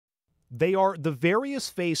They are the various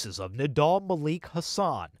faces of Nidal Malik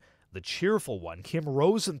Hasan, the cheerful one Kim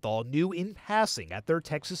Rosenthal knew in passing at their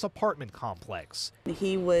Texas apartment complex.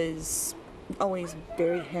 He was always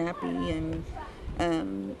very happy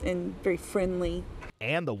and very friendly.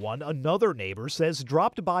 And the one another neighbor says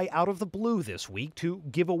dropped by out of the blue this week to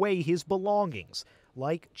give away his belongings,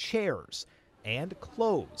 like chairs and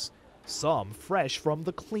clothes, some fresh from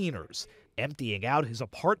the cleaners, emptying out his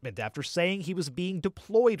apartment after saying he was being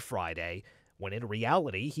deployed Friday, when in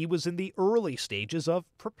reality he was in the early stages of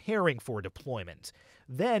preparing for deployment.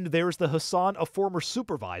 Then there's the Hasan a former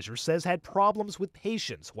supervisor says had problems with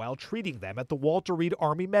patients while treating them at the Walter Reed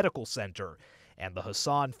Army Medical Center, and the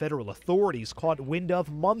Hasan federal authorities caught wind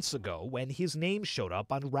of months ago when his name showed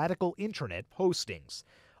up on radical internet postings.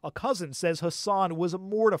 A cousin says Hasan was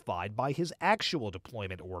mortified by his actual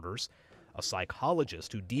deployment orders. A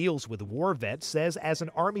psychologist who deals with war vets says as an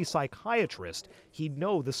Army psychiatrist, he'd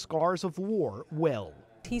know the scars of war well.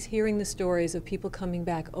 He's hearing the stories of people coming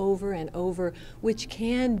back over and over, which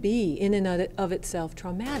can be in and of itself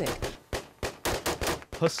traumatic.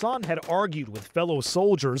 Hasan had argued with fellow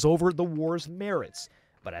soldiers over the war's merits,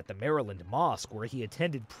 but at the Maryland mosque where he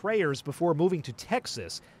attended prayers before moving to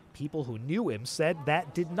Texas, people who knew him said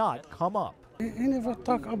that did not come up. He never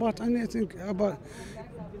talked about anything about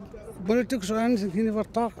politics or anything. He never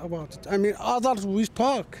talked about it. I mean, others we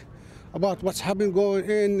talk about what's happening going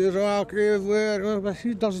in Iraq, everywhere, but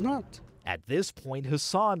he does not. At this point,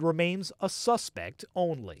 Hasan remains a suspect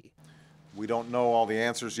only. We don't know all the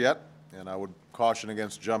answers yet, and I would caution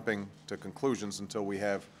against jumping to conclusions until we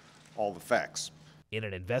have all the facts. In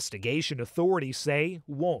an investigation, authorities say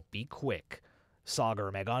won't be quick.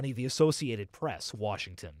 Sagar Meghani, The Associated Press,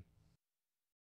 Washington.